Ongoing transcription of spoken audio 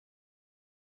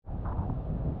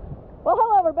Well,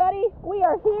 hello everybody. We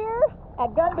are here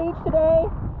at Gun Beach today.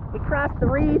 We crossed the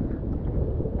reef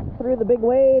through the big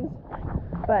waves,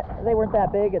 but they weren't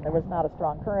that big and there was not a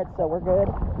strong current, so we're good.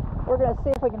 We're going to see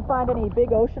if we can find any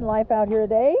big ocean life out here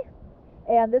today.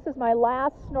 And this is my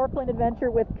last snorkeling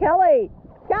adventure with Kelly.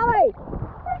 Kelly!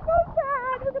 I'm so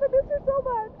sad. We're going to miss her so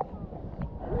much.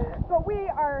 But we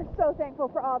are so thankful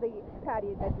for all the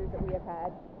PADI adventures that we have had.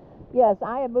 Yes,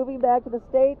 I am moving back to the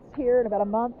States here in about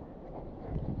a month.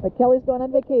 But Kelly's going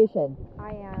on vacation. I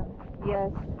am,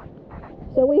 yes.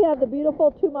 So we have the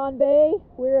beautiful Trumpet Bay.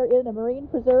 We're in a marine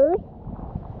preserve.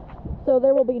 So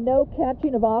there will be no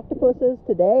catching of octopuses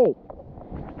today.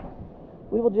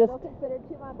 We will just... Still considered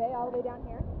Trumpet Bay all the way down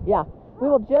here? Yeah. We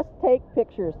will just take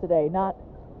pictures today, not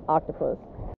octopus.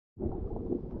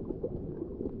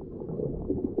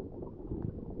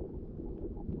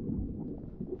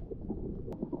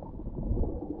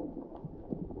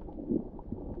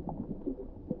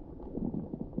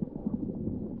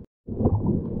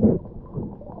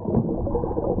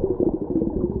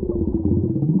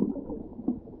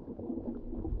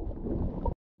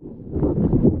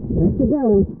 There she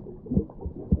goes.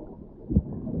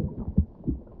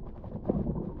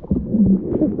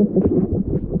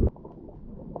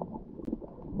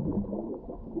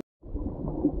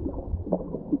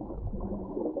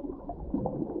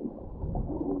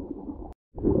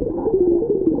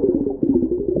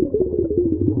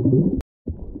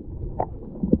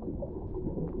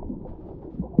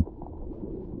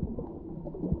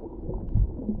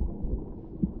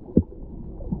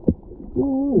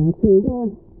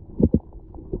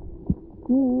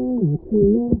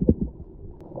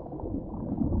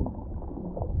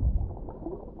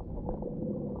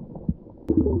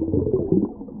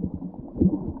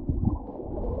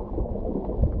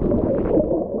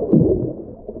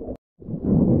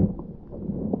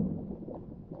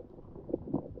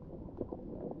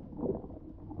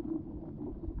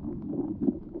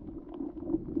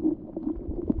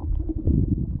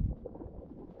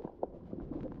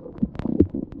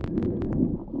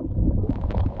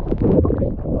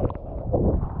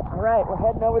 Alright, we're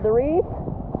heading over the reef.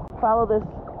 Follow this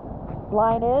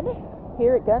line in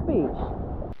here at Gun Beach.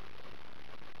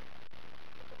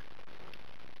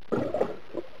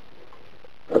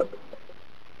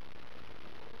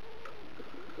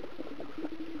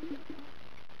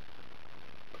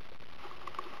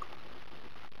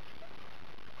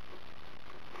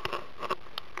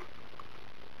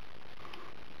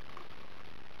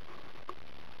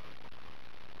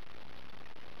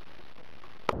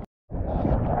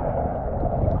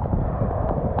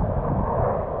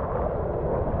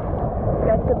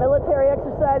 Some military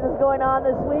exercises going on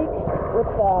this week with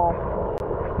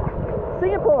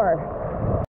Singapore.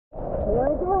 Here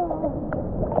we go.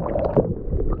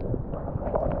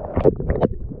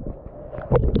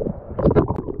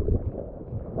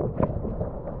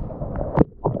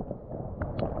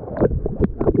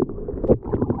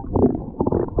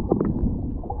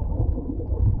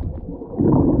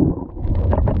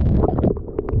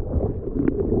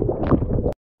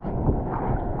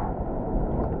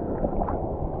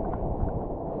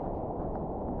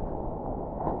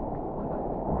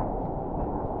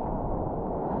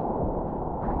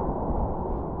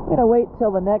 I'm going to wait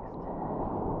till the next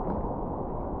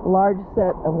large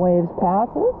set of waves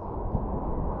passes.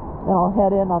 Then I'll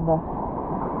head in on the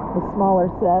smaller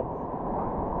sets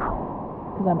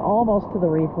because I'm almost to the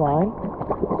reef line.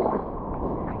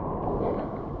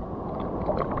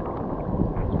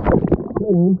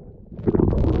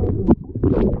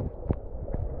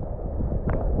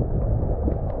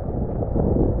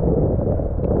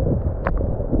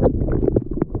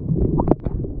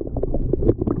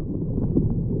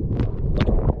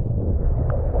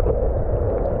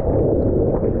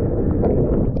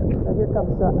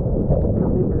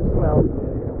 Bigger swell.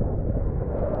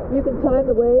 You can time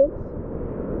the waves.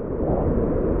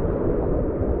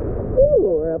 Ooh,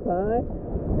 we're up high.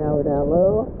 Now we're down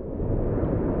low.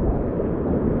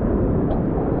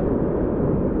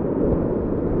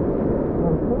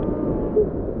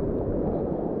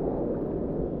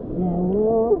 Down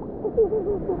low.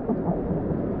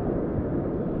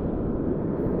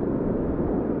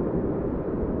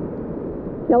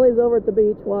 Kelly's over at the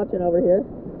beach watching over here.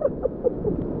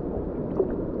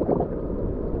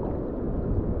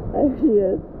 There she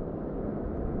is.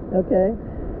 Okay.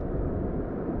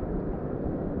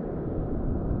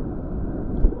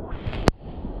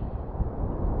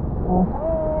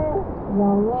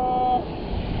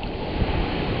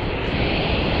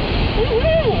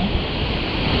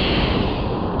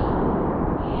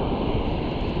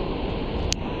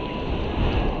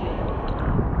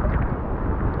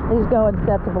 These go in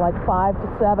sets of like 5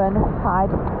 to 7, high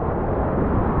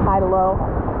to low.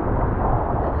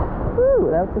 Ooh,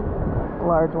 that was a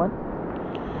large one.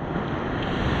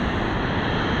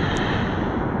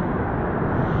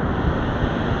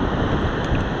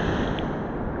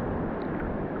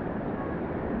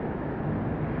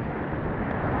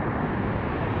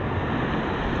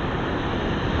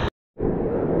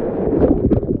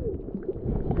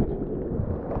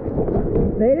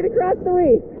 Made it across the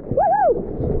reef. Woohoo!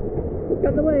 Here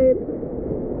come the waves.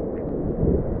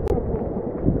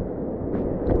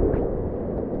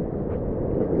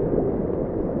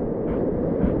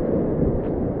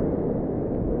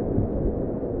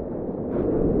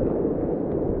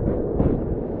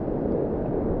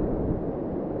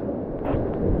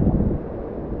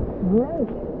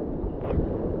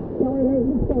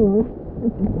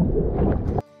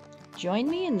 Join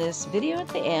me in this video at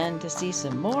the end to see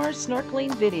some more snorkeling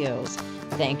videos.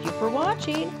 Thank you for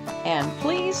watching, and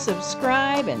please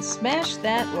subscribe and smash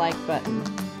that like button.